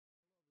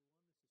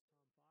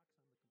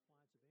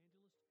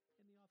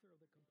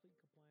the Complete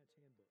Compliance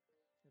Handbook,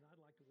 and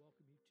I'd like to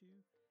welcome you to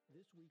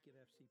This Week in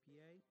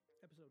FCPA,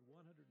 episode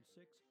 106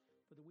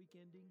 for the week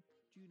ending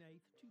June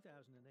 8th,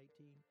 2018,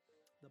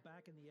 the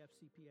Back in the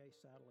FCPA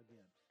Saddle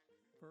Again.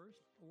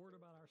 First, a word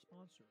about our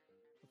sponsor,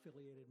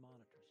 Affiliated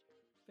Monitors.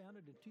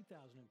 Founded in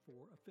 2004,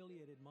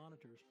 Affiliated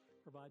Monitors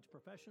provides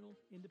professional,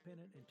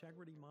 independent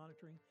integrity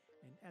monitoring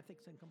and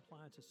ethics and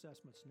compliance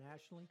assessments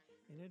nationally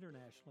and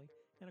internationally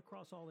and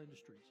across all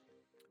industries.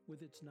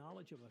 With its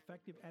knowledge of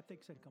effective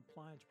ethics and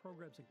compliance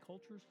programs and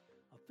cultures,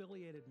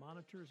 Affiliated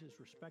Monitors is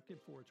respected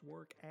for its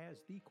work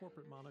as the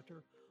corporate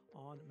monitor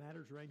on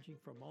matters ranging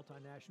from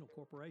multinational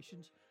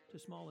corporations to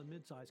small and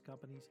mid-sized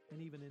companies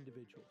and even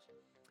individuals.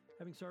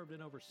 Having served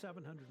in over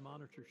 700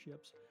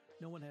 monitorships,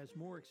 no one has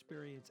more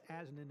experience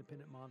as an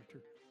independent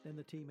monitor than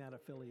the team at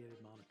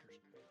Affiliated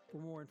Monitors. For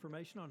more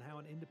information on how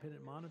an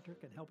independent monitor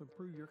can help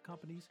improve your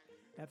company's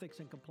ethics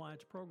and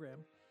compliance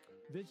program,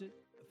 visit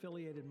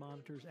Affiliated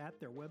Monitors at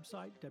their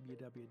website,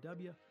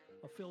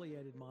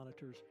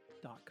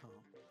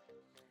 www.affiliatedmonitors.com.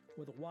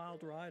 With a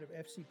wild ride of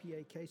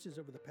FCPA cases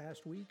over the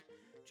past week,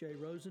 Jay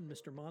Rosen,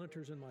 Mr.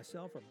 Monitors, and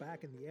myself are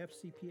back in the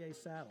FCPA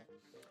saddle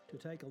to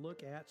take a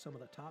look at some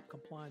of the top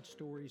compliance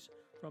stories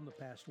from the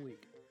past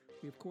week.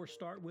 We, of course,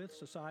 start with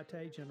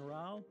Societe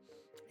Generale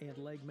and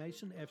Legg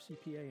Mason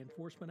FCPA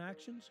enforcement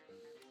actions.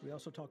 We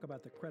also talk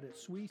about the Credit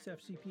Suisse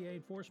FCPA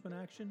enforcement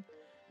action.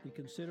 We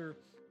consider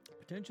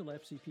potential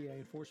FCPA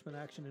enforcement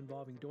action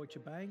involving Deutsche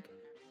Bank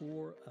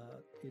for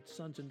its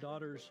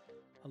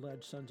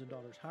alleged sons and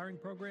daughters hiring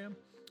program.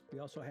 We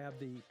also have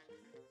the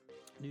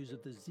news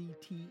of the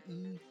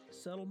ZTE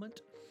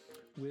settlement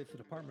with the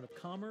Department of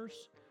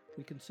Commerce.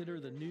 We consider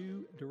the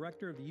new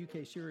director of the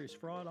UK Serious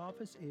Fraud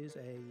Office is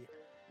a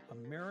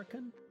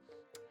American.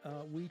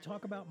 We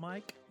talk about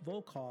Mike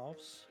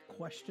Volkov's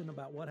question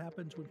about what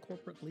happens when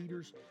corporate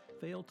leaders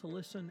fail to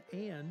listen,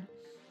 and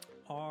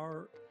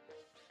are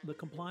the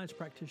compliance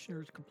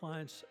practitioners,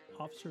 compliance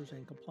officers,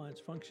 and compliance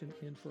function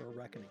in for a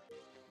reckoning.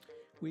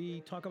 We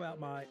talk about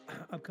my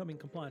upcoming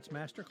compliance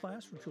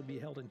masterclass, which will be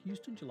held in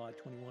Houston, July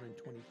 21 and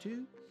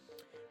 22.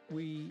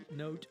 We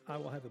note I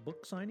will have a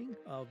book signing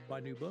of my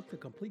new book, The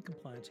Complete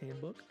Compliance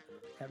Handbook,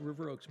 at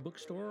River Oaks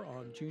Bookstore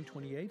on June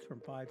 28th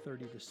from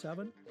 5:30 to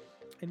 7.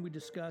 And we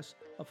discuss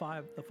the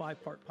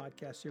five-part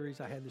podcast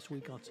series I had this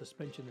week on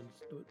suspension and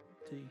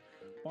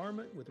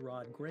debarment with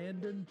Rod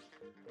Grandin,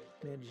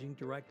 Managing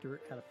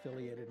Director at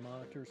Affiliated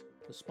Monitors,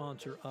 the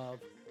sponsor of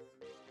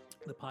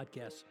the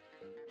podcast.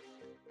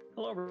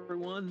 Hello,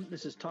 everyone.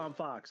 This is Tom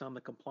Fox. I'm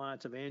the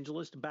Compliance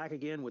Evangelist, back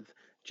again with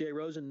Jay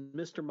Rosen,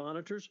 Mr.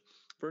 Monitors,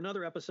 for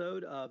another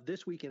episode of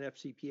This Week in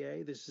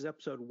FCPA. This is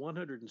episode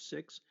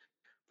 106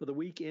 for the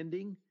week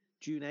ending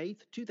June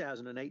 8th,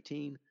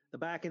 2018, the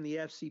Back in the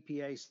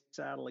FCPA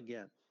Saddle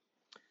Again.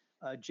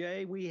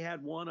 Jay, we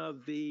had one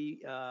of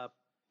the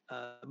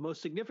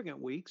most significant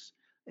weeks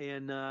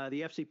in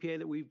the FCPA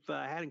that we've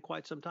had in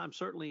quite some time,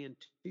 certainly in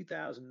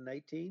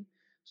 2018.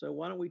 So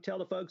why don't we tell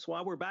the folks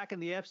why we're back in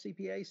the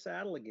FCPA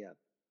saddle again?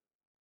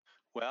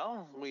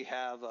 Well, we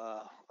have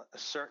a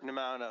certain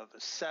amount of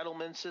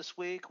settlements this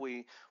week.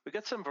 We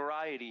got some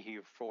variety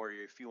here for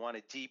you. If you want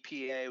a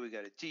DPA, we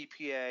got a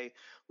DPA.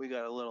 We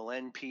got a little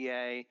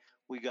NPA.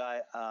 We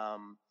got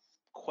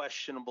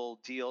questionable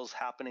deals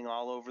happening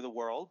all over the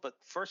world. But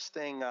first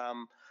thing,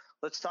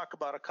 let's talk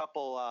about a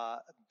couple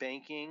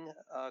banking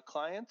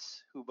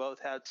clients who both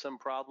had some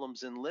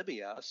problems in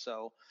Libya.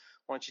 So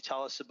why don't you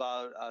tell us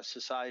about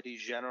Societe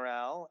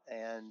Generale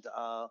and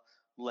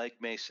Legg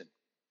Mason?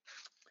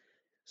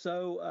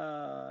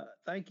 So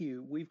thank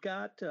you. We've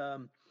got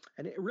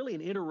really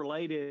an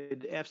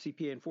interrelated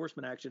FCPA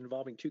enforcement action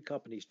involving two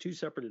companies, two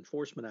separate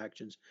enforcement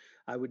actions.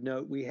 I would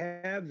note we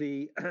have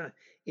the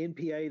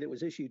NPA that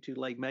was issued to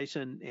Legg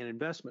Mason and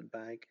Investment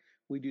Bank.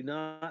 We do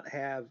not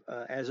have,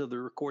 as of the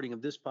recording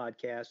of this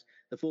podcast,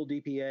 the full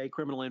DPA,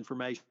 criminal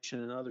information,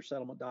 and other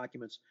settlement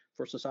documents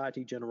for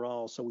Societe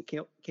Generale. So we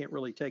can't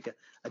really take a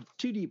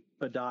too deep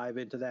a dive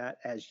into that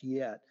as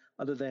yet,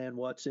 other than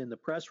what's in the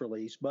press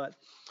release. But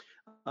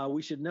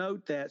we should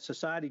note that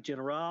Societe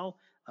Generale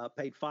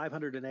paid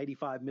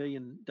 $585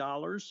 million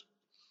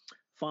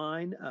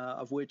fine,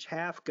 of which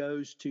half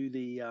goes to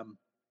the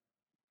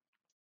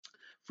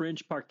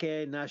French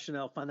Parquet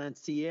National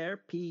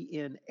Financier,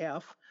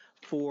 PNF,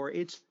 for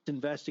its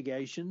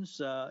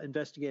investigations,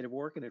 investigative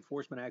work, and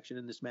enforcement action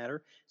in this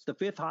matter. It's the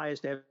fifth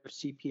highest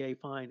FCPA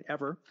fine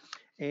ever,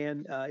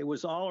 and it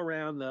was all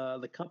around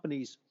the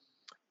company's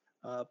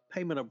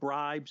payment of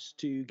bribes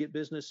to get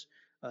business,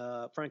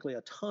 frankly,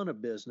 a ton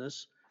of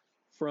business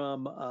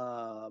from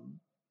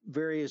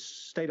various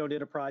state-owned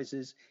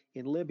enterprises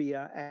in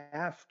Libya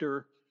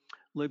after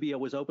Libya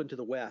was open to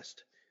the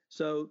West.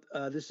 So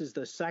this is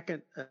the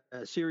second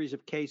series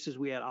of cases.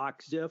 We had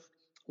Oxif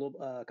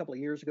a couple of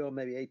years ago,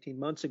 maybe 18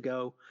 months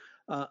ago,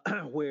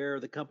 where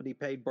the company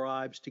paid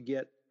bribes to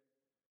get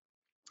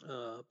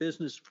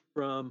business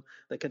from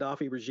the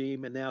Gaddafi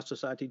regime, and now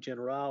Societe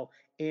Generale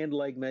and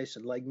Legg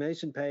Mason. Legg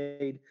Mason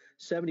paid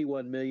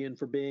 $71 million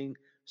for being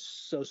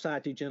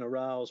Societe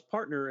Generale's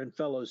partner and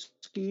fellow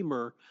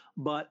schemer,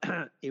 but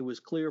it was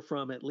clear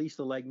from at least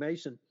the Legg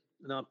Mason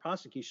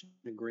non-prosecution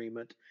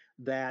agreement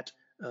that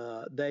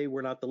they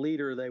were not the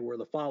leader; they were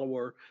the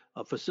follower,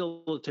 a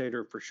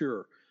facilitator for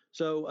sure.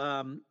 So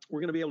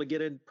we're going to be able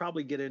to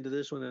probably get into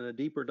this one in a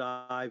deeper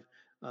dive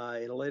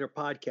in a later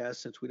podcast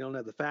since we don't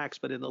have the facts.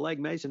 But in the Legg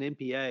Mason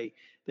NPA,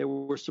 there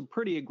were some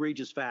pretty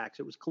egregious facts.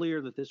 It was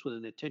clear that this was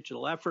an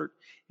intentional effort.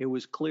 It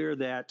was clear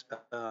that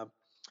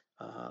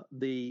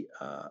the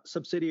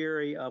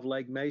subsidiary of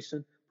Legg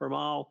Mason,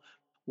 Permal,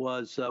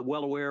 was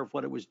well aware of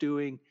what it was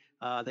doing.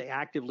 They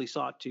actively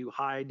sought to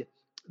hide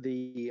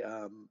the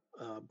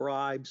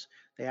bribes.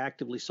 They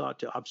actively sought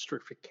to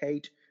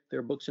obfuscate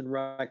their books and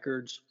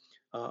records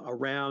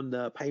around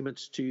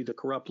payments to the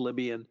corrupt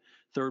Libyan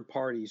third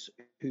parties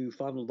who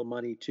funneled the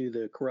money to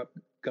the corrupt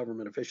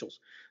government officials.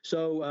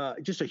 So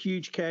just a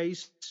huge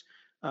case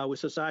with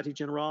Societe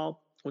Generale.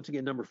 Once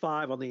again, number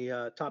 5 on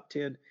the top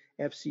 10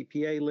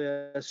 FCPA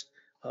list.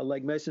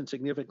 Legg Mason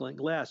significantly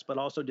less, but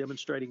also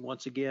demonstrating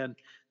once again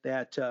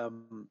that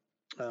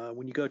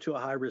when you go to a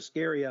high-risk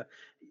area,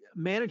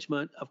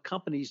 management of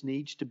companies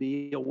needs to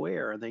be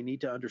aware, and they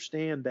need to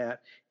understand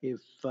that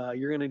if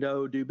you're going to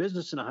go do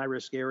business in a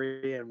high-risk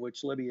area, in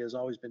which Libya has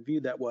always been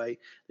viewed that way,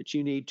 that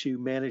you need to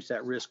manage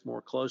that risk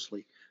more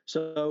closely.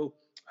 So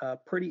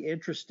pretty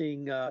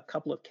interesting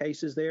couple of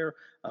cases there.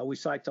 We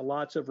cite to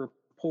lots of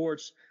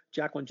reports.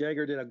 Jacqueline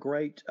Jaeger did a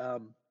great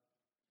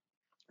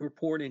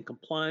report in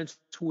Compliance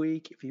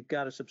Week. If you've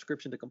got a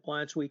subscription to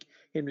Compliance Week,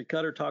 Henry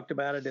Cutter talked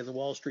about it in the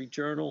Wall Street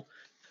Journal.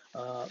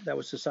 That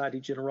was Societe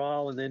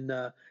Generale. And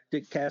then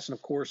Dick Casson,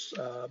 of course,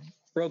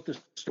 broke the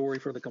story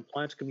for the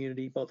compliance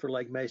community, both for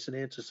Legg Mason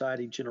and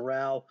Societe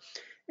Generale.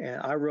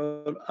 And I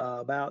wrote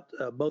about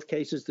both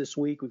cases this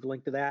week. We've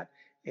linked to that.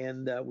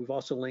 And we've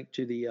also linked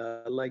to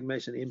the Legg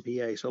Mason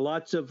NPA. So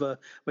lots of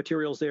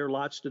materials there,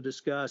 lots to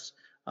discuss.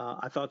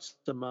 I thought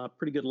some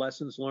pretty good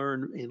lessons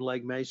learned in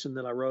Legg Mason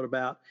that I wrote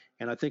about,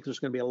 and I think there's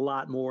going to be a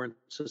lot more in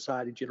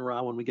Societe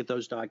Generale when we get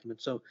those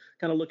documents. So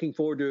kind of looking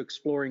forward to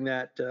exploring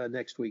that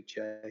next week,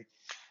 Jay.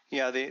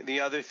 Yeah,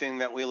 the other thing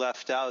that we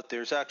left out,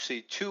 there's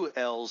actually 2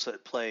 L's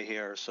at play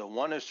here. So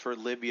one is for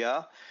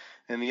Libya,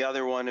 and the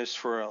other one is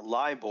for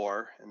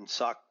LIBOR, and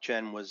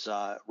SocGen was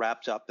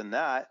wrapped up in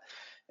that.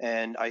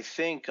 And I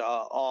think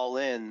all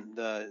in,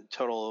 the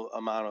total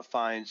amount of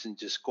fines and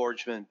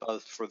disgorgement,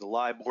 both for the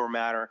LIBOR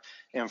matter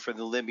and for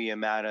the Libya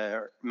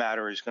matter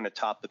is going to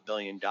top $1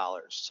 billion.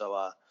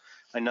 So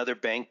another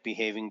bank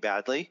behaving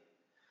badly.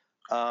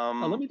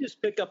 Let me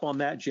just pick up on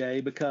that, Jay,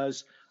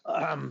 because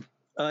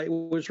it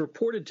was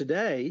reported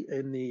today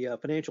in the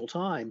Financial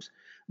Times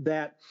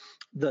that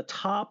the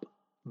top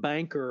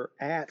banker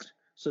at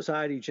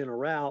Societe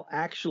Generale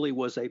actually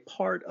was a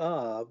part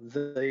of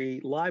the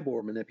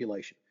LIBOR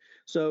manipulation.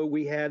 So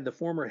we had the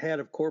former head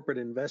of corporate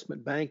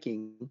investment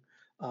banking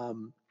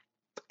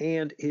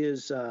and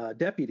his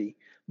deputy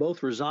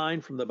both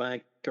resigned from the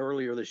bank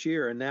earlier this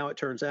year. And now it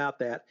turns out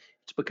that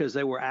it's because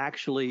they were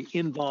actually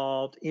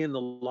involved in the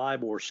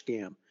LIBOR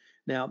scam.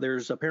 Now,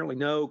 there's apparently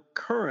no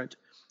current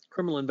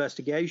criminal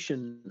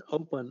investigation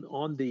open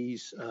on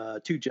these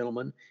 2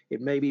 gentlemen. It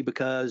may be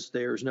because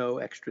there's no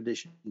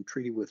extradition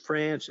treaty with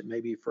France. It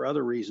may be for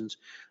other reasons.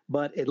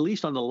 But at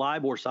least on the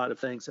LIBOR side of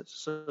things at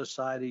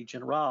Societe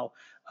Generale,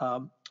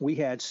 we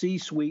had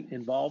C-suite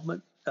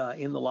involvement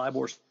in the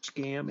LIBOR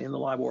scam, in the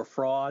LIBOR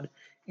fraud,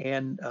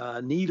 and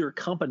neither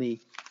company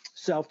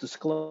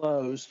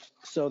self-disclosed,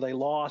 so they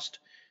lost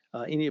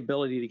any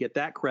ability to get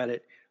that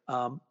credit.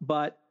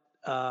 But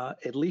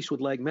at least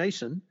with Legg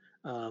Mason,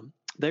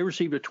 they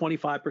received a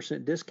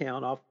 25%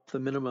 discount off the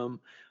minimum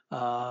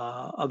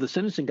of the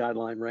sentencing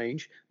guideline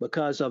range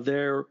because of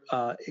their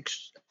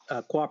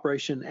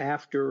cooperation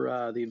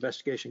after the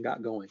investigation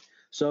got going.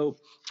 So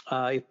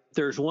if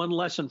there's one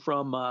lesson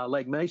from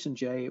Legg Mason,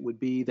 Jay, it would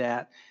be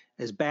that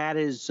as bad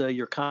as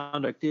your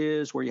conduct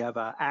is, where you have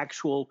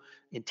actual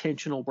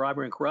intentional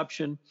bribery and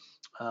corruption,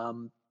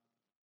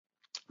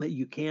 that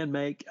you can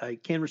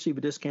receive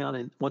a discount.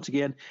 And once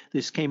again,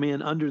 this came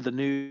in under the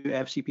new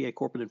FCPA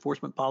corporate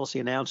enforcement policy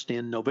announced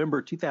in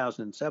November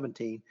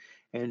 2017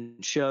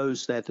 and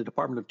shows that the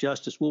Department of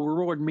Justice will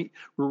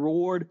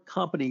reward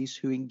companies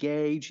who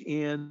engage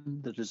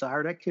in the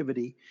desired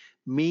activity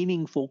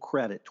meaningful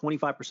credit,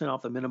 25%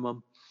 off the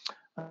minimum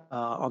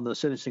on the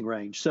sentencing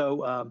range.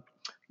 So,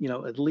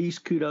 at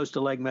least kudos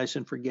to Legg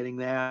Mason for getting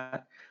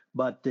that.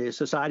 But the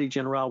Societe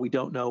Generale, we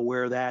don't know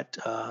where that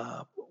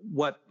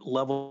what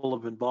level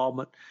of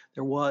involvement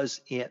there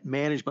was at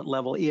management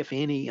level, if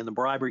any, in the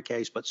bribery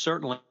case. But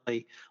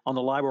certainly on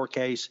the LIBOR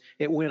case,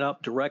 it went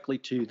up directly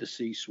to the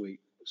C-suite.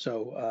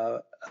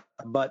 So,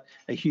 but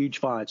a huge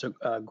fine. So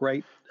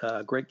great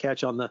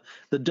catch on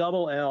the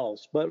double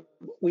L's. But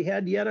we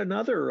had yet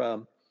another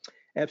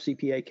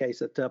FCPA case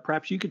that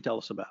perhaps you could tell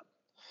us about.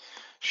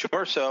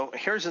 Sure. So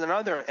here's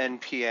another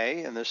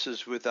NPA, and this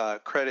is with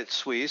Credit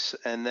Suisse,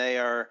 and they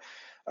are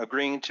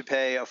agreeing to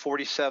pay a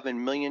 $47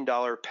 million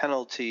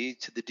penalty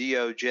to the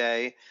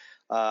DOJ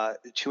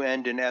to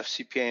end an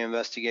FCPA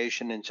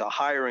investigation into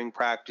hiring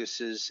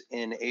practices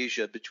in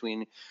Asia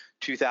between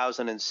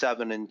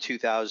 2007 and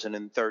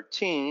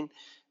 2013.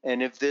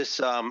 And if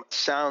this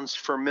sounds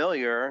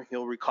familiar,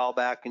 you'll recall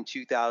back in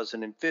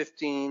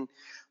 2015,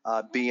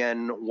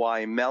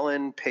 BNY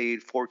Mellon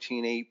paid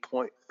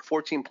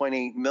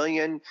 $14.8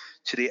 million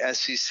to the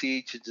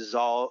SEC to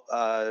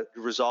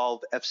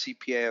resolve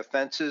FCPA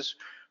offenses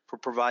for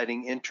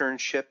providing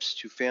internships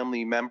to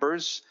family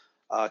members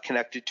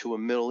connected to a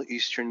Middle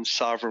Eastern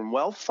sovereign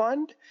wealth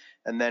fund.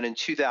 And then in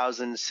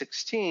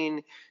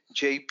 2016,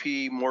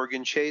 JP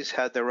Morgan Chase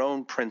had their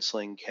own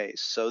Princeling case.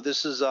 So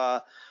this is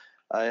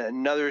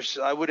another,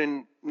 I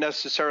wouldn't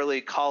necessarily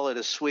call it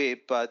a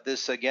sweep, but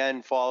this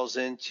again falls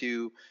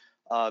into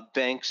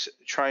banks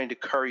trying to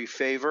curry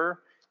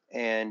favor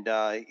and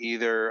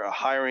either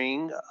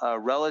hiring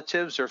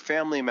relatives or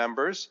family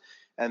members,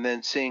 and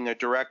then seeing a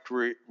direct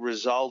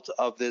result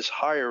of this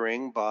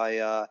hiring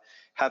by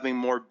having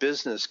more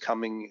business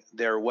coming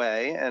their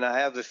way. And I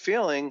have a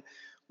feeling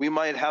we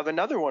might have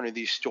another one of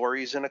these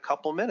stories in a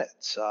couple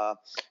minutes.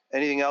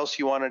 Anything else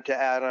you wanted to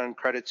add on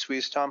Credit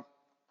Suisse, Tom?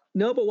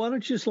 No, but why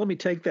don't you just let me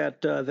take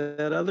that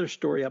other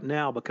story up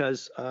now,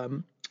 because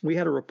we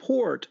had a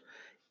report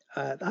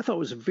I thought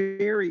was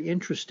very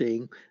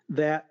interesting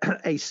that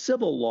a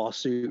civil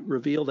lawsuit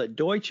revealed that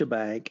Deutsche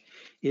Bank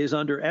is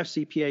under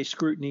FCPA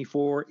scrutiny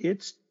for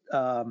its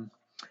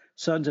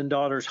sons and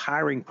daughters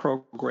hiring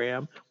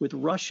program with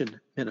Russian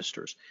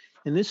ministers.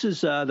 And this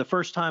is the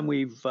first time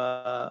we've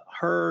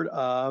heard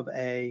of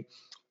a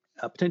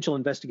potential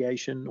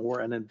investigation or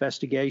an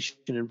investigation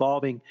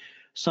involving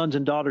sons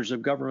and daughters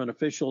of government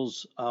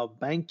officials of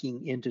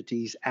banking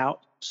entities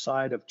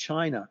outside of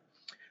China.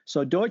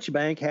 So Deutsche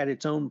Bank had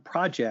its own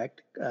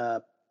project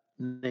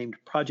named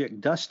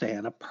Project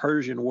Dastan, a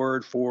Persian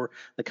word for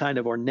the kind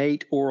of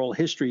ornate oral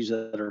histories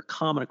that are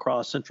common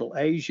across Central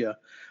Asia,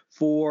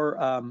 for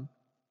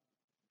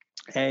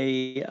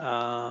a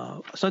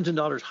sons and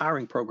daughters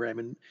hiring program.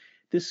 And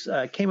this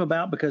came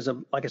about because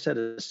of, like I said,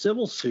 a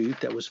civil suit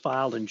that was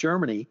filed in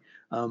Germany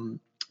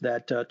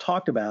that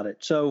talked about it.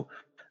 So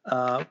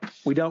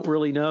we don't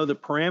really know the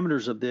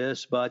parameters of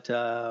this, but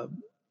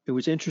it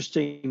was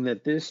interesting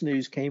that this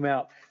news came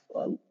out,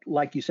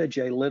 like you said,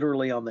 Jay,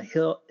 literally on the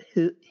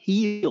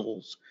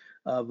heels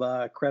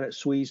of Credit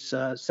Suisse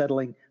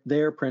settling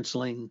their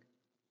Princeling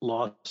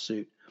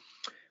lawsuit.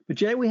 But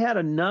Jay, we had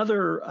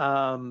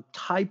another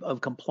type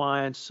of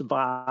compliance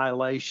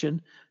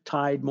violation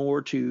tied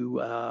more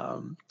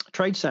to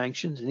trade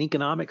sanctions and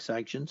economic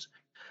sanctions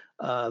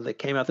that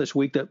came out this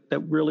week that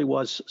really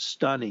was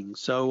stunning.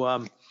 So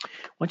why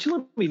don't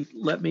you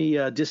let me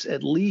just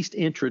at least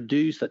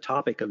introduce the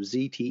topic of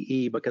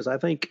ZTE, because I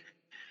think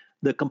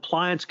the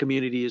compliance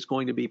community is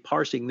going to be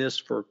parsing this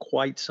for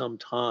quite some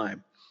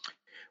time.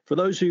 For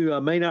those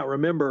who may not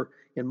remember,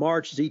 in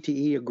March,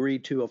 ZTE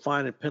agreed to a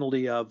fine and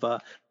penalty of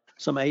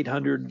some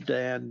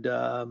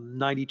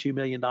 $892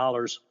 million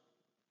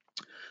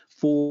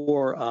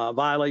for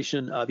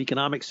violation of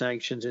economic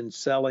sanctions in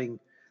selling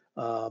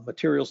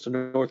materials to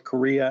North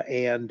Korea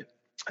and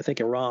I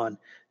think Iran.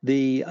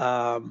 The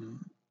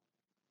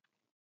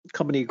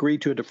company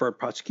agreed to a deferred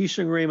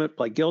prosecution agreement,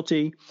 pled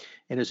guilty,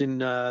 and is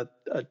in a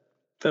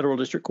federal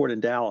district court in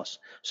Dallas.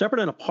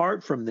 Separate and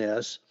apart from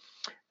this,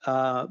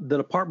 the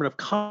Department of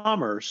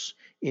Commerce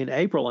in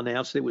April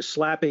announced that it was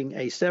slapping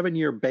a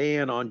 7-year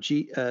ban on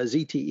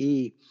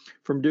ZTE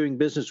from doing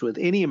business with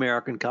any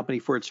American company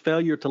for its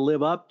failure to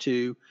live up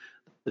to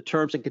the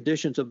terms and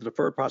conditions of the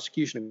deferred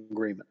prosecution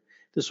agreement.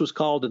 This was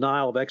called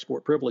denial of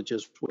export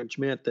privileges, which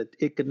meant that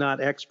it could not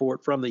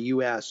export from the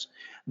U.S.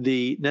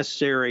 the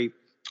necessary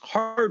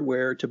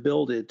hardware to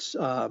build its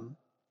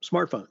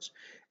smartphones.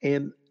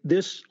 And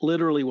this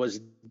literally was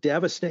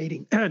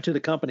devastating to the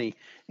company.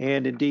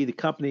 And indeed, the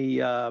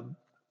company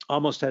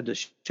almost had to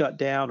shut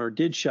down, or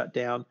did shut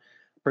down,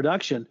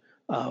 production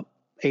of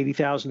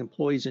 80,000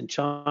 employees in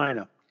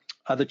China.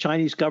 The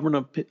Chinese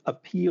government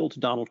appealed to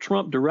Donald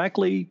Trump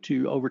directly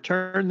to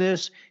overturn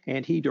this,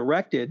 and he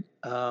directed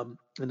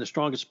in the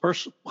strongest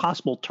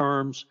possible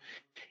terms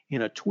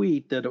in a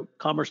tweet that the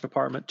Commerce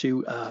Department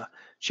to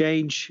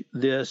change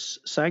this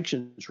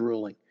sanctions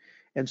ruling.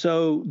 And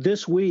so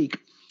this week,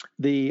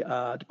 the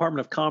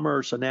Department of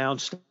Commerce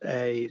announced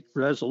a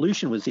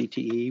resolution with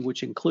ZTE,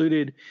 which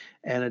included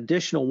an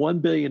additional $1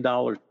 billion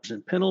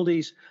in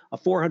penalties, a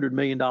 $400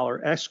 million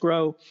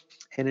escrow,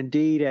 and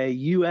indeed a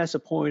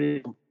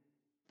U.S.-appointed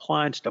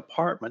compliance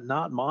department,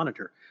 not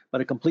monitor,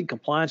 but a complete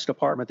compliance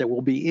department that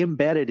will be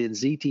embedded in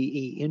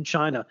ZTE in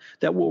China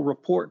that will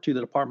report to the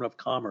Department of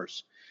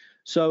Commerce.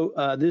 So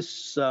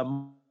this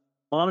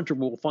monitor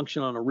will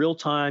function on a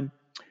real-time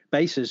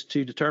basis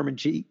to determine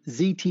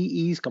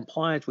ZTE's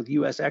compliance with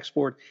U.S.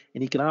 export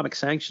and economic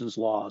sanctions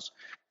laws.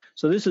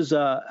 So this is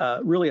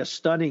really a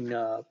stunning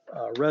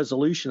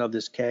resolution of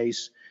this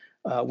case.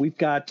 We've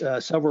got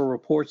several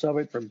reports of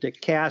it from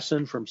Dick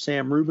Casson, from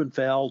Sam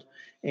Rubenfeld,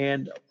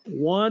 and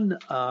one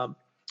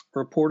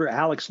reporter,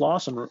 Alex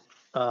Lawson,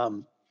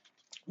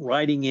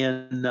 writing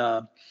in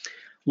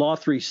Law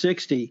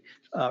 360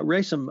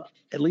 raised some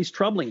at least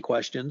troubling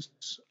questions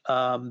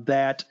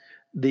that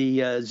the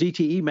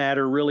ZTE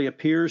matter really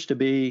appears to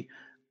be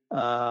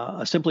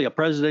simply a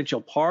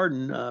presidential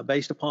pardon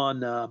based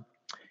upon,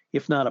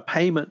 if not a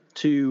payment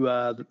to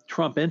the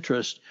Trump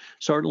interest,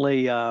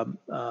 certainly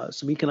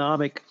some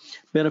economic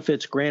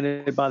benefits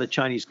granted by the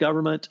Chinese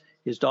government.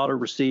 His daughter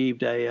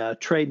received a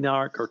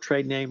trademark or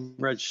trade name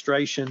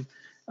registration.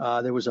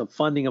 There was a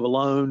funding of a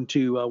loan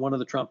to one of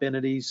the Trump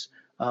entities,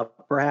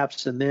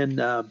 perhaps, and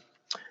then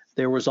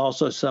there was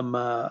also some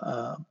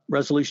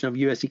resolution of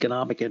U.S.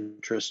 economic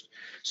interest.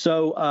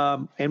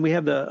 So, and we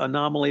have the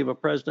anomaly of a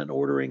president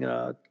ordering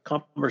a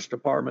Commerce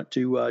Department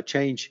to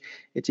change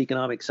its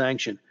economic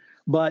sanction.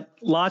 But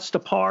lots to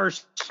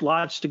parse,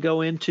 lots to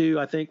go into.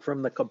 I think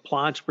from the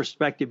compliance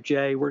perspective,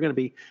 Jay, we're going to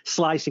be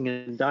slicing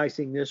and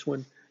dicing this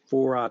one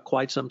for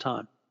quite some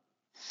time.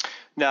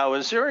 Now,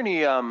 is there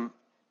any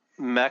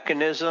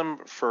mechanism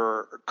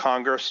for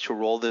Congress to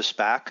roll this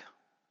back?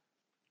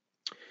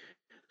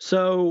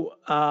 So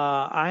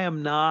I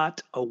am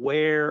not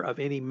aware of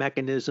any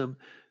mechanism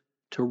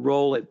to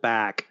roll it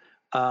back.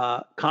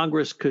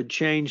 Congress could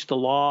change the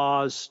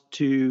laws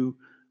to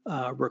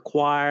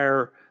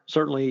require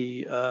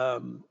certainly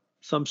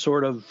some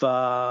sort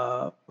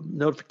of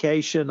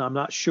notification. I'm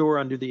not sure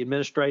under the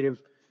Administrative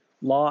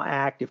Law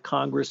Act if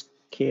Congress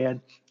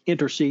can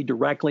intercede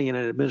directly in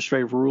an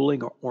administrative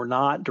ruling or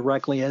not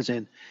directly, as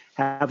in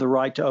have the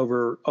right to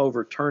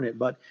overturn it.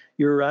 But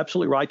you're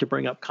absolutely right to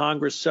bring up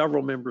Congress.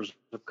 Several members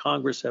of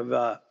Congress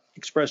have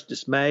expressed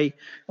dismay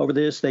over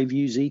this. They've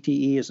used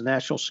ZTE as a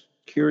national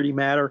security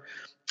matter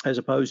as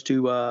opposed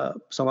to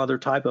some other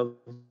type of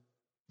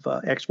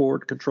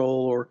export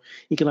control or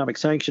economic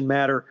sanction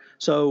matter.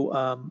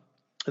 So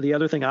the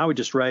other thing I would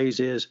just raise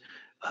is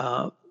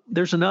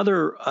there's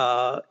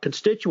another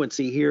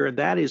constituency here, and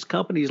that is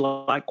companies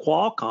like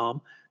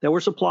Qualcomm that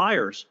were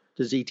suppliers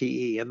to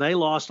ZTE, and they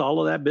lost all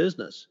of that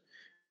business.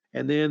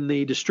 And then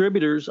the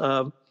distributors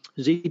of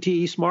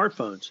ZTE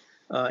smartphones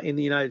in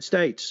the United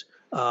States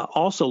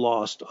also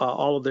lost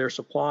all of their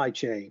supply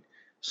chain.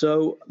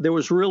 So there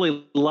was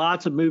really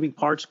lots of moving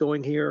parts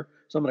going here.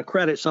 So I'm going to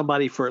credit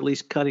somebody for at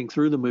least cutting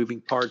through the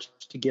moving parts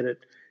to get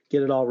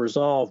it all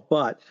resolved.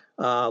 But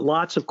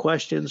lots of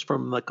questions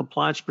from the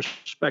compliance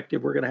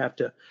perspective. We're going to have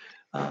to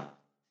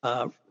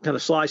kind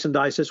of slice and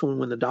dice this one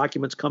when the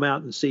documents come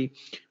out and see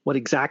what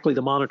exactly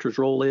the monitor's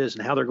role is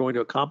and how they're going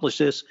to accomplish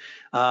this.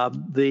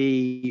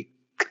 The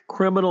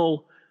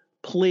criminal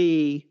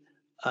plea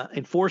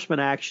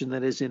enforcement action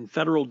that is in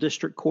federal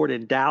district court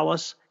in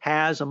Dallas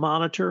has a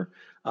monitor.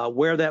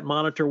 Where that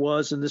monitor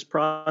was in this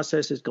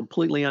process is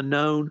completely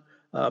unknown.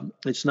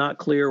 It's not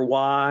clear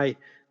why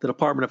the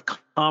Department of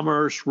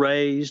Commerce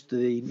raised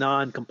the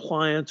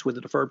non-compliance with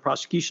the deferred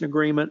prosecution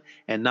agreement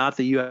and not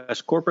the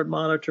U.S. corporate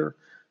monitor.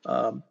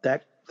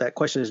 That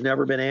question has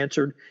never been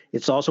answered.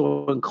 It's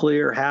also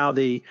unclear how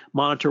the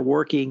monitor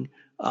working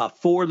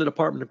for the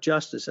Department of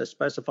Justice, as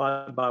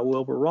specified by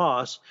Wilbur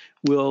Ross,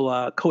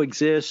 will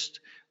coexist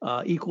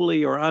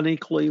equally or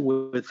unequally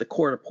with the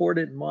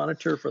court-appointed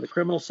monitor for the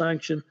criminal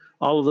sanction.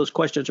 All of those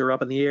questions are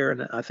up in the air,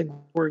 and I think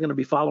we're going to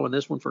be following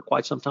this one for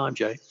quite some time,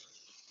 Jay.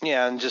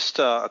 Yeah, and just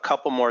a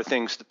couple more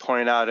things to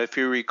point out. If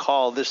you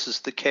recall, this is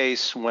the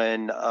case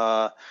when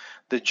the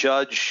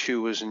judge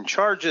who was in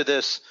charge of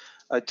this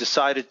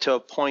decided to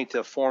appoint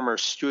a former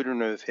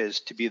student of his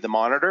to be the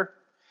monitor,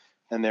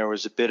 and there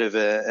was a bit of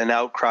an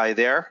outcry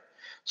there.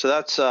 So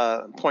that's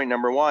point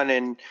number one.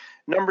 And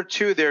number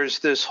two, there's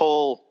this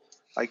whole,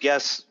 I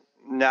guess,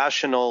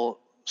 national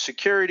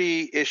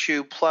security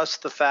issue, plus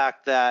the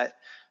fact that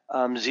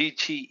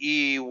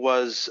ZTE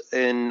was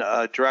in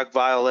direct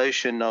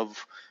violation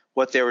of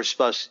what they were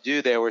supposed to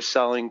do. They were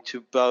selling to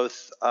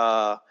both,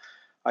 I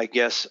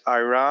guess,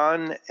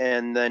 Iran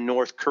and then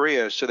North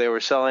Korea. So they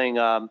were selling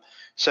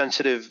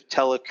sensitive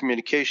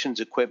telecommunications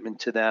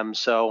equipment to them.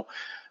 So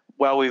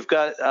while we've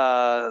got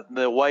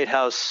the White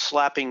House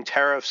slapping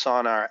tariffs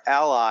on our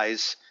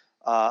allies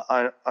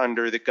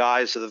under the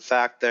guise of the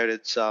fact that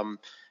it's, a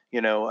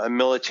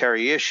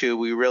military issue,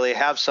 we really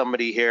have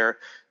somebody here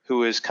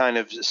who has kind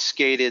of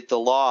skated the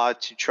law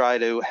to try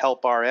to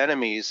help our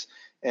enemies.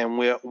 And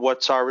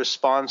what's our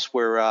response?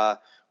 We're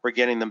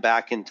getting them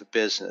back into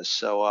business.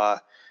 So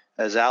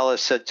as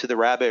Alice said to the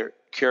rabbit,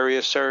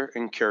 curiouser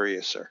and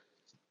curiouser.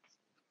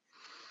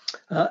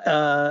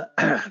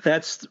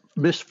 That's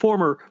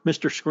former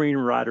Mr.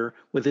 Screenwriter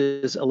with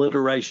his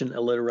alliteration.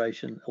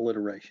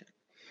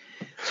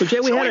 So, Jay,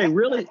 we had a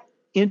really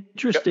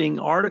interesting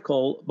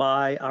article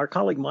by our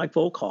colleague Mike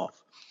Volkov,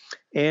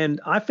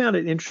 and I found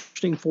it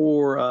interesting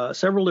for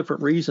several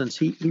different reasons.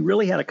 He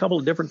really had a couple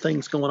of different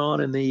things going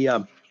on in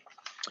the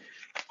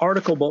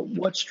article, but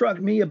what struck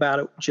me about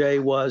it, Jay,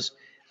 was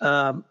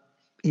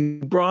he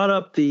brought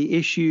up the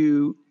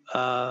issue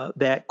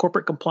that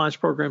corporate compliance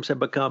programs have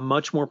become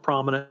much more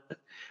prominent,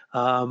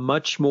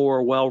 much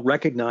more well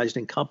recognized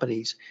in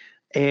companies.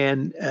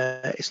 And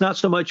it's not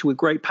so much with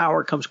great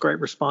power comes great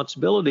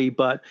responsibility,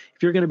 but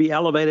if you're going to be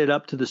elevated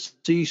up to the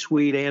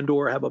C-suite and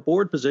or have a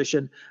board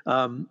position,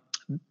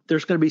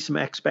 there's going to be some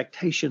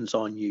expectations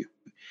on you.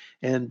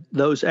 And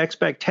those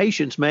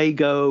expectations may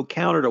go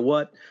counter to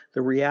what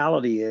the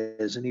reality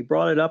is. And he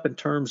brought it up in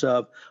terms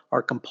of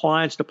our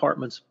compliance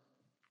departments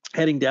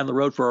heading down the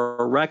road for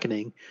a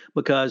reckoning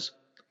because,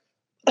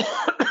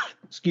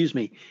 excuse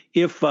me,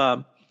 if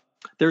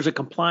there's a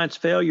compliance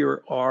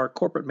failure, are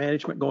corporate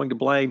management going to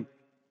blame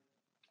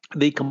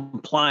the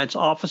compliance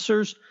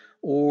officers,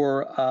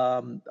 or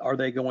are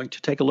they going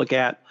to take a look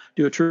at,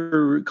 do a true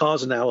root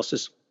cause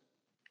analysis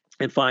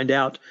and find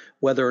out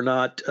whether or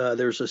not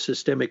there's a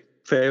systemic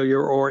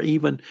failure or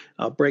even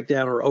a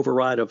breakdown or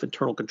override of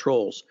internal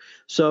controls?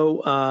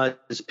 So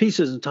this piece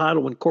is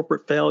entitled when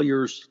corporate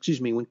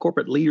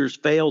leaders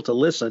fail to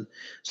listen.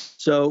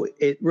 So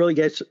it really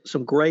gets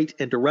some great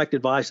and direct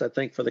advice, I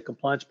think, for the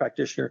compliance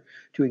practitioner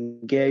to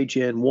engage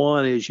in.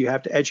 One is you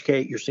have to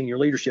educate your senior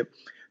leadership.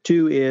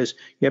 Two is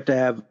you have to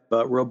have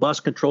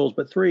robust controls.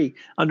 But three,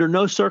 under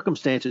no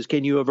circumstances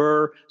can you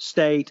aver,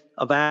 state,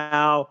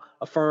 avow,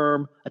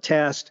 affirm,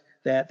 attest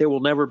that there will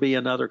never be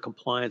another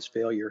compliance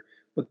failure,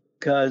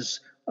 because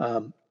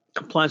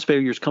compliance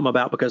failures come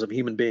about because of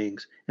human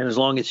beings. And as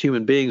long as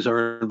human beings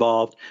are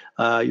involved,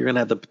 you're going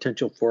to have the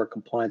potential for a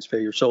compliance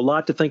failure. So a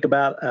lot to think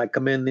about. I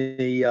commend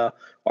the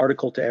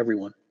article to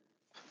everyone.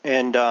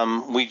 And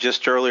we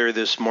just earlier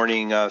this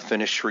morning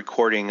finished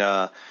recording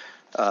a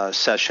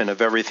session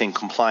of Everything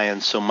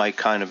Compliance. So Mike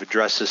kind of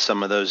addresses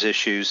some of those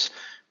issues.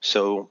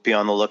 So be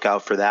on the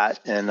lookout for that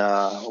in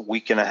a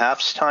week and a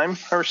half's time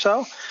or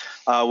so.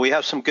 We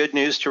have some good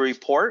news to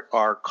report.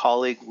 Our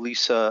colleague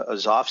Lisa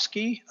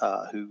Ozofsky,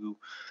 who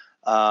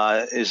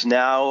is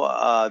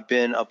now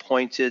been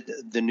appointed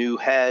the new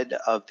head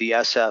of the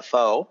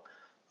SFO.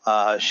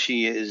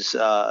 She is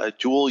a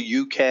dual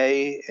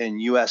UK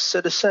and US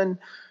citizen,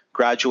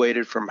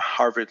 graduated from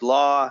Harvard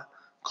Law,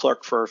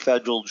 clerk for a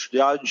federal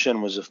judge,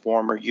 and was a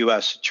former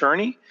US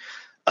attorney.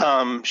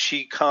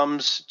 She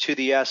comes to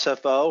the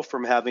SFO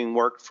from having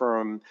worked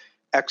from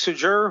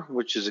Exeger,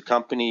 which is a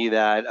company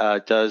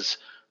that does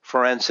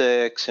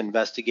forensics,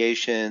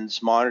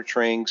 investigations,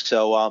 monitoring.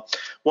 So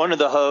one of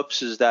the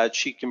hopes is that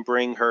she can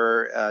bring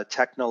her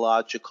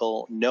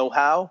technological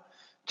know-how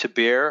to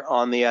bear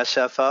on the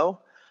SFO.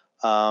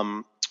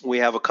 We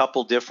have a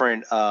couple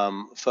different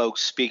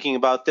folks speaking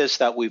about this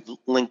that we've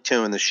linked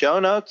to in the show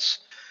notes.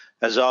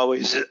 As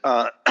always,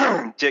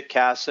 Dick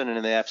Casson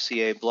in the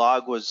FCA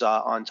blog was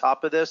on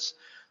top of this.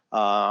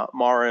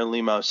 Mara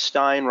Lemos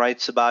Stein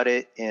writes about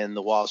it in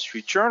the Wall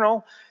Street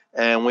Journal.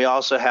 And we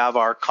also have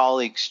our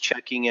colleagues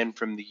checking in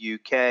from the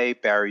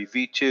UK, Barry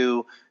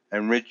Vitu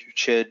and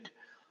Richard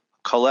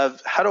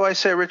Kolev. How do I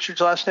say Richard's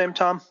last name,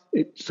 Tom?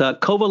 It's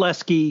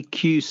Kovaleski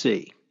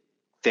QC.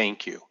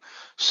 Thank you.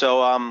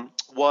 So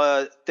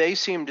what they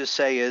seem to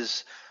say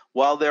is,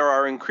 while there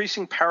are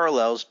increasing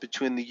parallels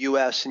between the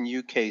US and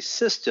UK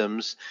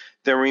systems,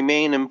 there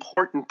remain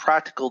important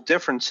practical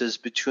differences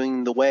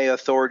between the way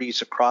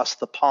authorities across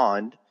the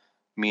pond,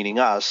 meaning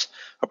us,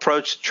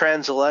 approach the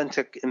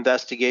transatlantic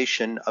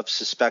investigation of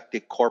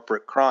suspected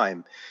corporate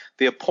crime.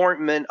 The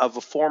appointment of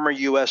a former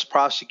U.S.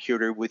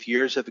 prosecutor with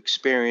years of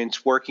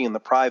experience working in the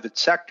private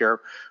sector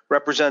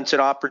represents an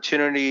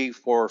opportunity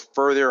for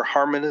further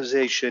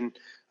harmonization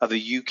of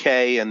the UK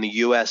and the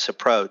U.S.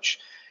 approach.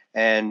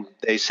 And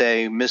they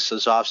say Ms.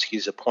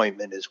 Ozofsky's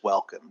appointment is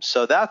welcome.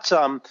 So that's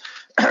a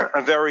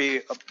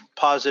very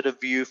positive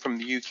view from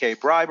the UK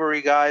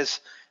bribery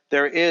guys.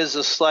 There is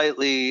a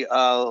slightly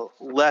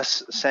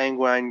less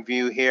sanguine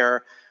view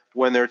here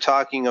when they're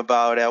talking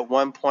about, at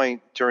one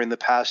point during the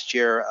past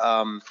year,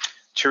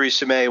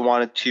 Theresa May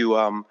wanted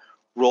to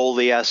roll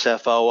the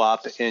SFO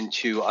up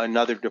into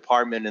another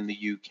department in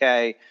the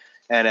UK.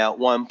 And at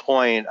one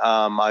point,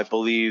 I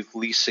believe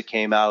Lisa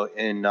came out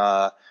in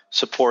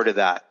support of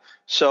that.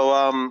 So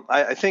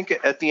I think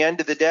at the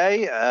end of the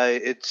day,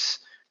 it's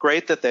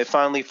great that they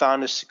finally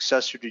found a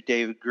successor to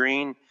David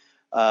Green.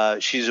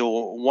 She's a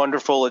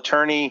wonderful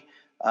attorney.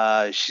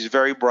 She's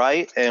very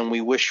bright, and we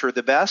wish her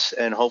the best.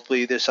 And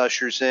hopefully this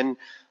ushers in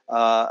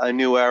a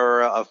new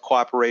era of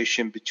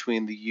cooperation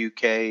between the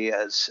UK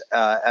as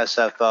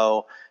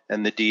SFO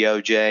and the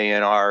DOJ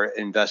and our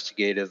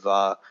investigative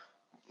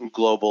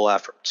global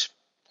efforts.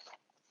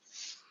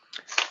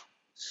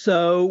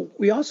 So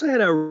we also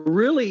had a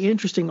really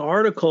interesting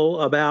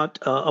article about,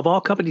 of all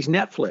companies,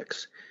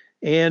 Netflix.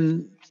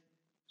 And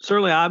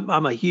certainly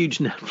I'm a huge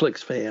Netflix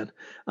fan.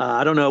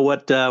 I don't know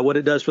what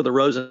it does for the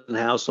Rosen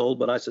household,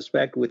 but I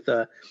suspect with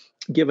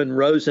given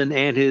Rosen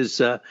and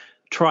his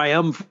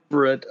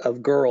triumvirate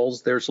of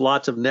girls, there's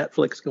lots of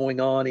Netflix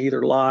going on,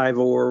 either live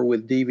or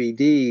with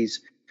DVDs.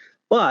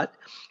 But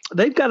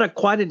they've got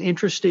quite an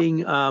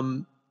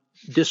interesting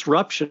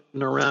disruption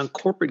around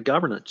corporate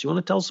governance. You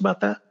want to tell us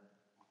about that?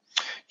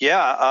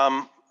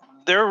 Yeah,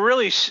 they're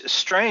really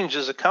strange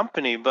as a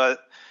company, but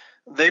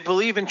they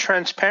believe in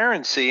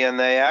transparency, and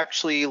they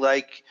actually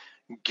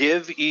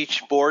give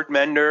each board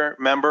member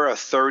a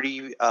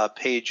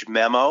 30-page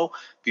memo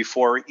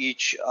before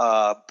each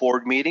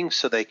board meeting,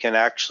 so they can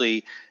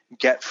actually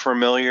get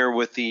familiar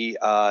with the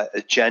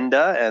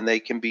agenda, and they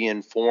can be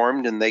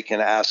informed, and they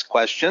can ask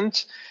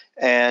questions.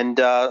 And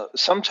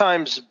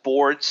sometimes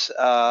boards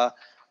are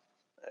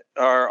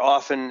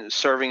often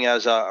serving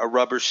as a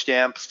rubber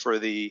stamp for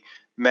the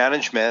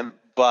management,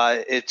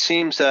 but it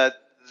seems that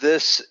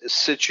this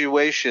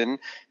situation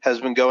has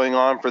been going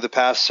on for the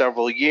past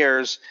several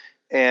years.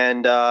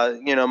 And,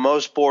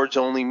 most boards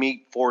only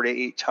meet 4 to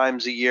 8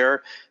 times a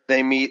year.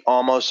 They meet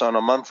almost on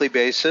a monthly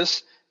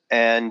basis.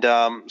 And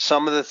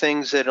some of the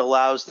things it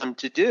allows them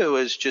to do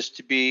is just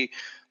to be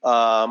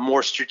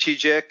more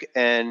strategic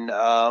and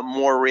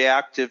more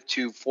reactive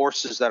to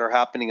forces that are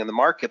happening in the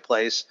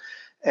marketplace.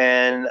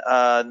 And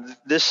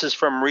this is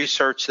from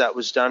research that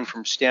was done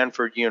from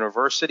Stanford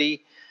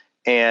University.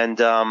 And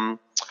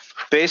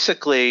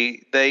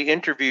basically, they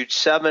interviewed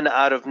 7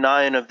 out of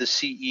 9 of the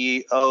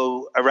 7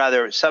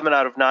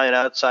 out of 9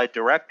 outside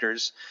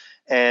directors.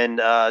 And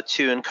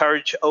to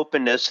encourage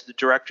openness, the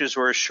directors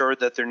were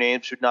assured that their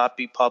names would not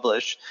be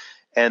published.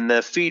 And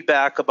the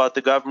feedback about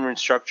the governance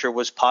structure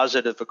was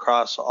positive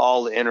across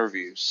all the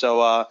interviews.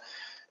 So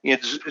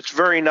it's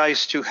very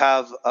nice to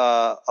have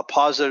a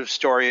positive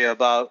story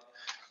about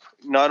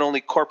not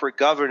only corporate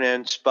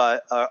governance,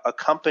 but a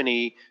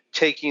company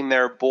taking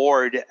their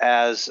board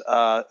as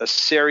a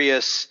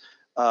serious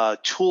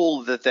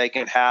tool that they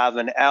can have,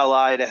 an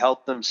ally to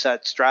help them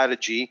set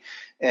strategy.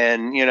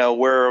 And,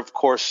 we're, of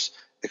course,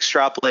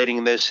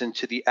 extrapolating this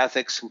into the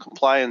ethics and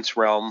compliance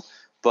realm.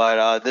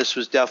 But this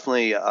was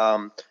definitely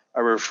a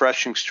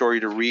refreshing story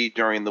to read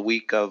during the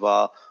week of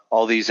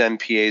all these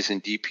MPAs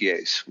and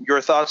DPAs.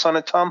 Your thoughts on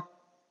it, Tom?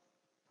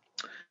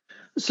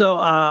 So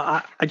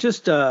I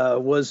just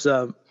was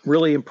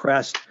really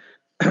impressed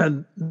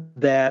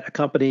that a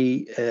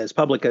company as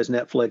public as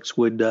Netflix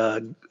would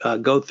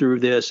go through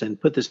this and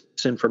put this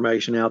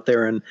information out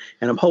there. And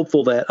I'm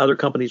hopeful that other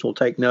companies will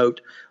take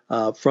note.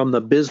 From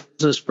the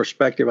business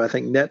perspective, I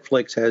think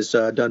Netflix has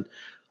done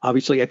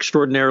obviously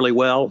extraordinarily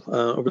well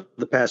over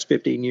the past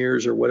 15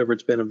 years or whatever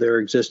it's been of their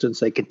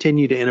existence. They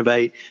continue to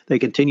innovate. They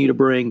continue to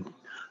bring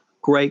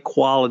great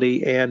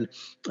quality. And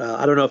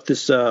I don't know if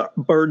this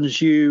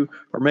burdens you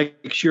or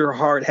makes your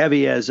heart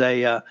heavy as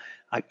a,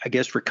 I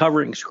guess,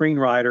 recovering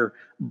screenwriter,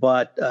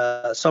 but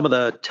some of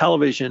the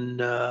television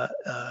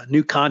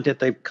new content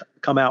they've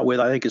come out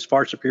with, I think, is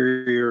far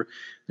superior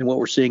than what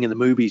we're seeing in the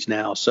movies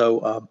now.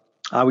 So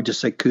I would just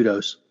say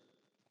kudos.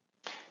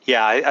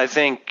 Yeah, I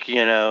think,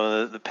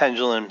 the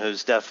pendulum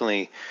has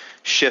definitely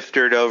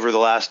shifted over the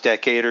last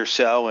decade or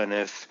so. And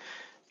if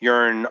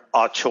you're an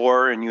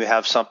auteur and you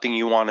have something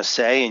you want to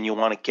say and you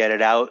want to get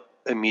it out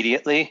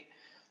immediately,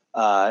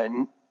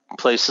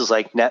 places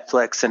like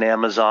Netflix and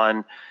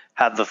Amazon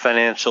have the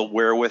financial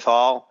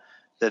wherewithal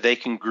that they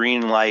can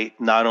green light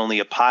not only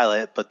a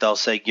pilot, but they'll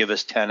say, give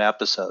us 10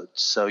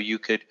 episodes. So you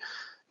could,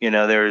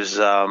 there's,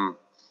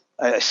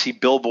 I see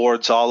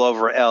billboards all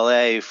over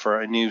LA for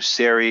a new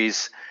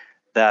series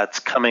that's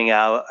coming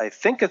out. I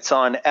think it's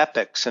on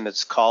Epix and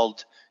it's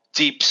called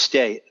Deep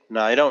State.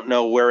 Now, I don't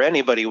know where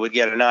anybody would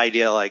get an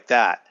idea like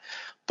that,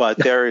 but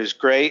there is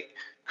great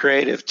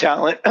creative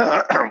talent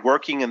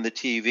working in the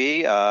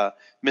TV.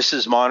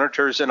 Mrs.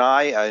 Monitors and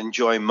I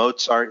enjoy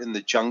Mozart in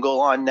the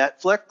Jungle on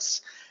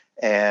Netflix.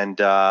 And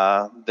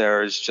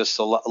there's just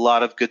a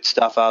lot of good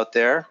stuff out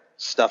there,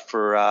 stuff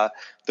for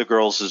the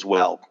girls as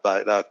well.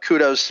 But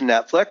kudos to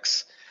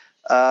Netflix.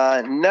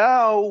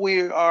 Now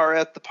we are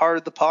at the part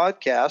of the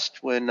podcast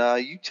when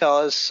you tell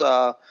us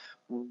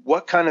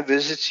what kind of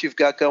visits you've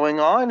got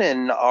going on,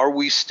 and are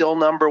we still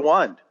number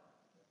one?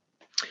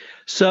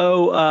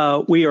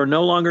 So we are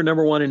no longer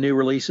number one in new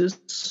releases.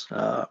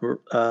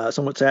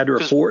 Somewhat sad to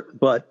report,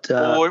 but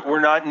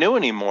we're not new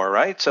anymore,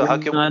 right? So how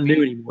can we not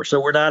new anymore?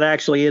 So we're not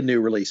actually in new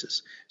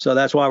releases. So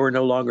that's why we're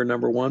no longer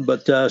number one.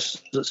 But the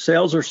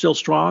sales are still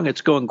strong.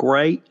 It's going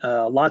great.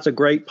 Lots of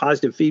great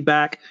positive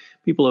feedback.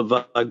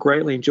 People have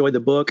greatly enjoyed the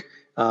book.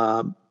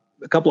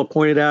 A couple have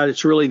pointed out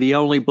it's really the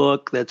only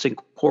book that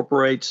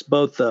incorporates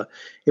both the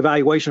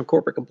evaluation of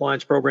corporate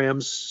compliance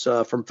programs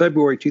from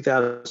February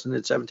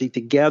 2017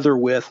 together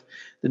with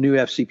the new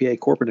FCPA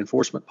corporate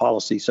enforcement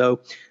policy. So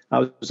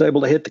I was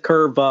able to hit the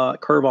curve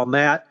on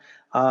that.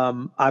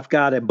 I've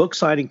got a book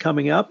signing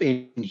coming up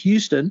in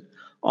Houston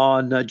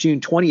on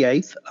June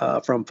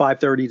 28th from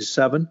 5:30 to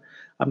 7.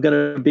 I'm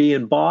going to be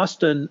in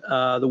Boston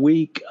the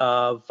week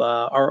of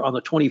or on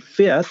the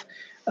 25th.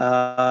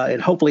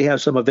 And hopefully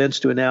have some events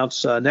to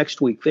announce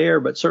next week there.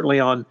 But certainly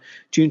on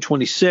June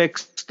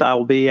 26th, I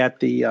will be at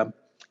the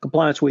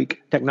Compliance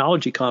Week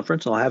Technology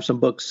Conference. I'll have some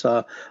books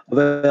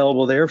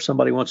available there if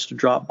somebody wants to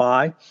drop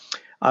by.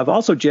 I've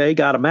also, Jay,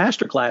 got a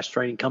masterclass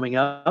training coming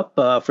up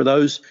for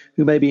those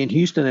who may be in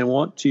Houston and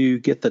want to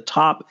get the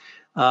top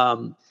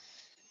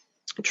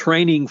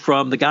training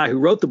from the guy who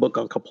wrote the book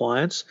on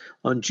compliance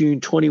on June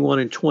 21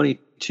 and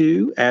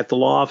 22 at the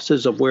law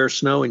offices of Ware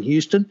Snow in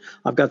Houston.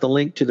 I've got the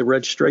link to the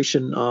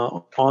registration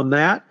on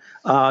that.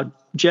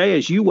 Jay,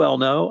 as you well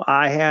know,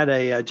 I had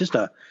a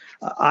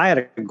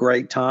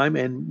great time,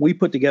 and we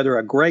put together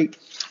a great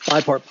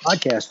 5-part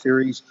podcast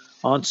series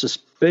on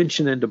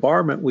suspension and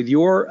debarment with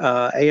your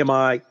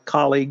AMI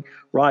colleague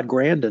Rod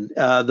Grandin.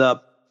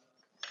 The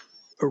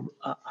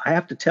I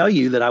have to tell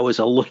you that I was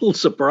a little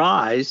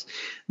surprised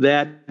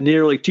that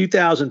nearly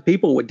 2,000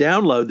 people would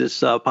download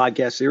this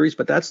podcast series,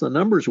 but that's the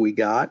numbers we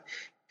got.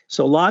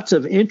 So lots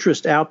of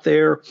interest out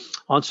there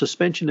on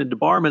suspension and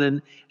debarment,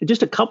 and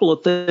just a couple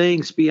of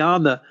things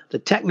beyond the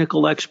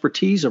technical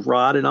expertise of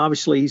Rod. And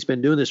obviously he's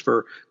been doing this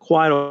for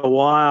quite a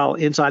while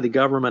inside the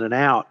government and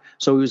out.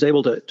 So he was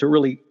able to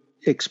really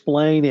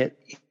explain it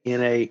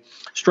in a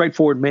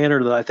straightforward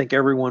manner that I think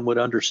everyone would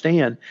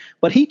understand.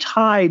 But he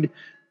tied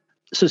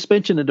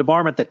suspension and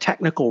debarment, the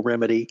technical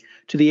remedy,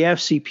 to the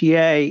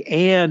FCPA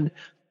and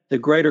the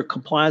greater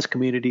compliance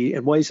community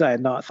in ways I had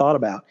not thought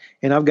about.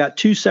 And I've got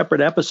two separate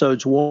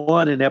episodes,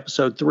 one in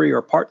episode 3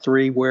 or part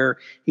 3, where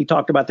he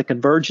talked about the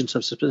convergence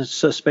of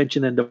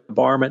suspension and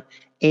debarment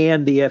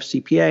and the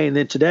FCPA. And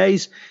then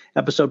today's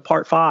episode,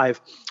 part 5,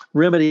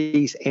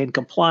 remedies and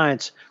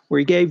compliance, where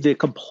he gave the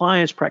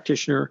compliance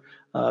practitioner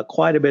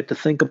quite a bit to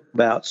think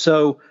about.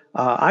 So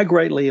I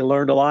greatly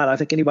learned a lot. I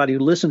think anybody who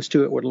listens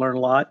to it would learn a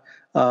lot.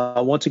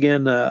 Once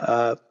again,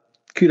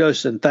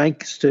 kudos and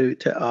thanks to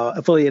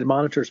Affiliated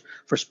Monitors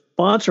for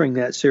sponsoring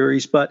that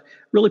series, but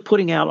really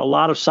putting out a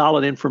lot of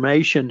solid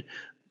information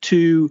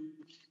to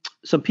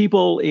some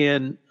people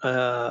in,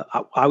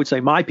 I would say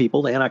my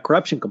people, the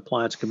anti-corruption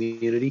compliance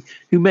community,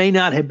 who may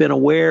not have been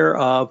aware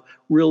of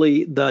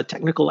really the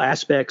technical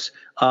aspects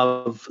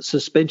of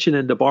suspension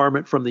and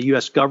debarment from the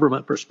U.S.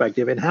 government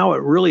perspective and how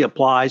it really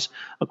applies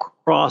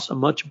across a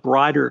much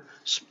broader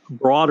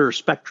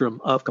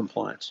spectrum of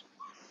compliance.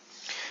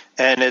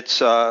 And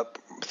it's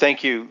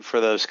thank you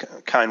for those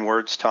kind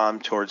words,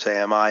 Tom, towards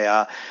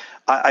AMI.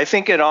 I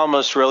think it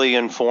almost really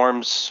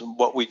informs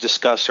what we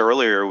discussed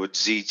earlier with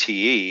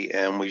ZTE,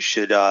 and we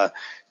should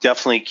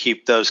definitely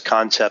keep those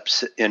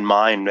concepts in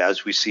mind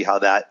as we see how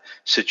that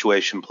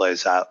situation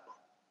plays out.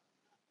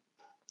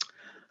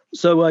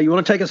 So you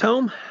want to take us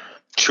home?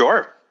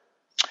 Sure.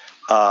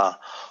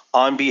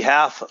 On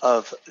behalf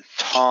of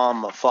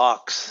Tom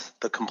Fox,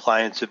 the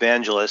compliance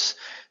evangelist,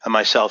 and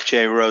myself,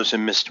 Jay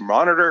Rosen, Mr.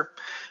 Monitor,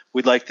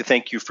 we'd like to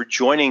thank you for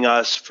joining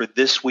us for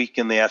This Week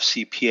in the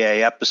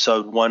FCPA,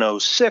 episode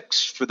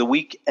 106, for the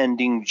week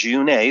ending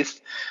June 8th,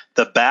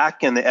 the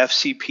back in the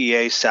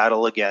FCPA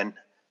saddle again.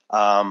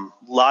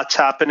 Lots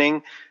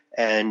happening,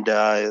 and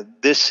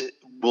this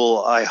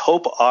will, I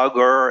hope,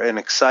 augur an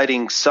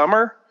exciting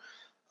summer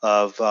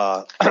of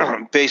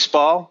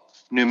baseball,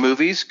 new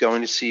movies,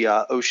 going to see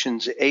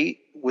Ocean's 8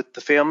 with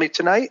the family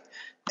tonight.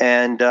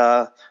 And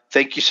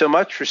thank you so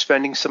much for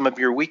spending some of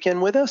your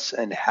weekend with us,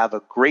 and have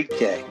a great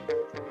day.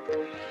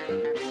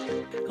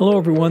 Hello,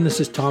 everyone. This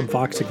is Tom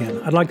Fox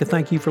again. I'd like to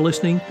thank you for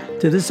listening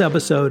to this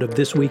episode of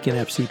This Week in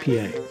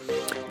FCPA.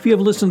 If you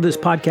have listened to this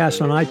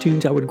podcast on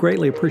iTunes, I would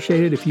greatly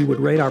appreciate it if you would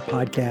rate our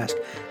podcast,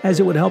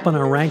 as it would help on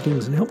our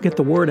rankings and help get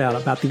the word out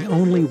about the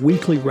only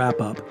weekly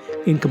wrap-up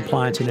in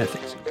compliance and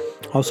ethics.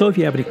 Also, if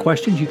you have any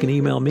questions, you can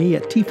email me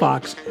at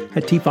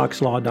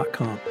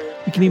tfox@tfoxlaw.com.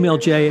 You can email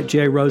Jay at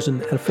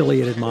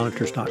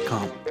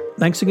jrosen@affiliatedmonitors.com.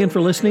 Thanks again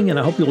for listening, and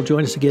I hope you'll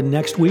join us again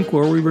next week,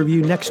 where we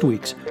review next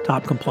week's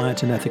top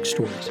compliance and ethics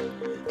stories.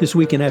 This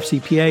Week in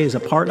FCPA is a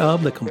part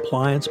of the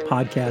Compliance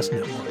Podcast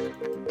Network.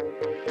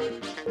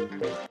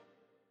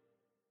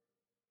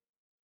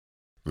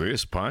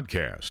 This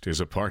podcast is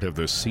a part of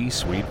the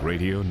C-Suite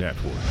Radio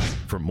Network.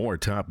 For more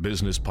top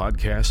business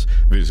podcasts,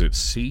 visit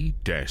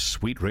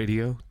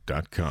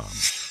c-suiteradio.com.